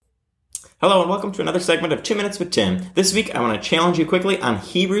Hello and welcome to another segment of 2 Minutes with Tim. This week I want to challenge you quickly on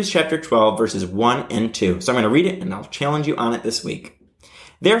Hebrews chapter 12 verses 1 and 2. So I'm going to read it and I'll challenge you on it this week.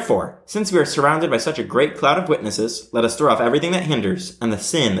 Therefore, since we are surrounded by such a great cloud of witnesses, let us throw off everything that hinders and the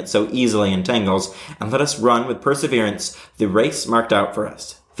sin that so easily entangles, and let us run with perseverance the race marked out for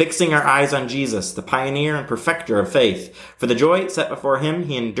us, fixing our eyes on Jesus, the pioneer and perfecter of faith. For the joy set before him,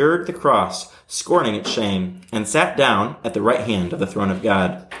 he endured the cross, scorning its shame, and sat down at the right hand of the throne of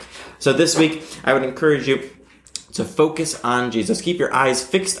God. So this week, I would encourage you to focus on Jesus. Keep your eyes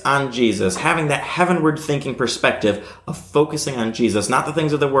fixed on Jesus, having that heavenward thinking perspective of focusing on Jesus, not the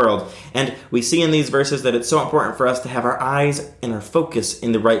things of the world. And we see in these verses that it's so important for us to have our eyes and our focus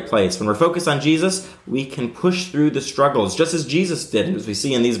in the right place. When we're focused on Jesus, we can push through the struggles, just as Jesus did, as we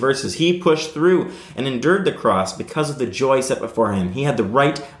see in these verses. He pushed through and endured the cross because of the joy set before him. He had the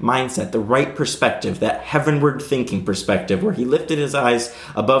right mindset, the right perspective, that heavenward thinking perspective, where he lifted his eyes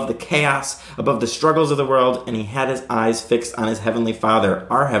above the chaos, above the struggles of the world, and he had his eyes fixed on his heavenly Father,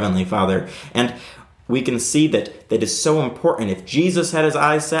 our heavenly Father. And we can see that is so important. If Jesus had his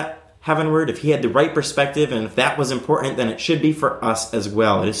eyes set heavenward, if he had the right perspective, and if that was important, then it should be for us as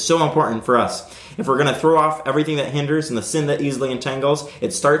well. It is so important for us. If we're going to throw off everything that hinders and the sin that easily entangles,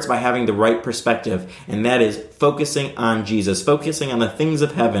 it starts by having the right perspective, and that is focusing on Jesus, focusing on the things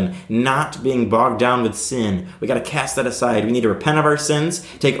of heaven, not being bogged down with sin. We got to cast that aside. We need to repent of our sins,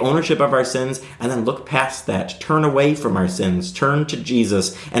 take ownership of our sins, and then look past that. Turn away from our sins, turn to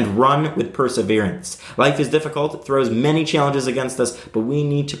Jesus, and run with perseverance. Life is difficult. It throws many challenges against us, but we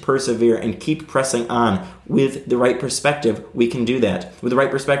need to persevere and keep pressing on. With the right perspective, we can do that. With the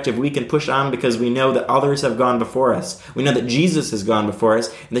right perspective, we can push on because we know that others have gone before us. We know that Jesus has gone before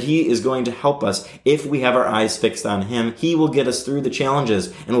us and that he is going to help us if we have our eyes fixed on him. He will get us through the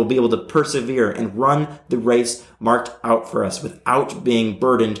challenges and we'll be able to persevere and run the race marked out for us without being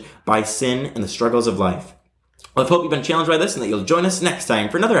burdened by sin and the struggles of life. Well, I hope you've been challenged by this and that you'll join us next time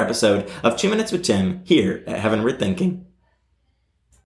for another episode of 2 Minutes with Tim here at Heavenward Thinking.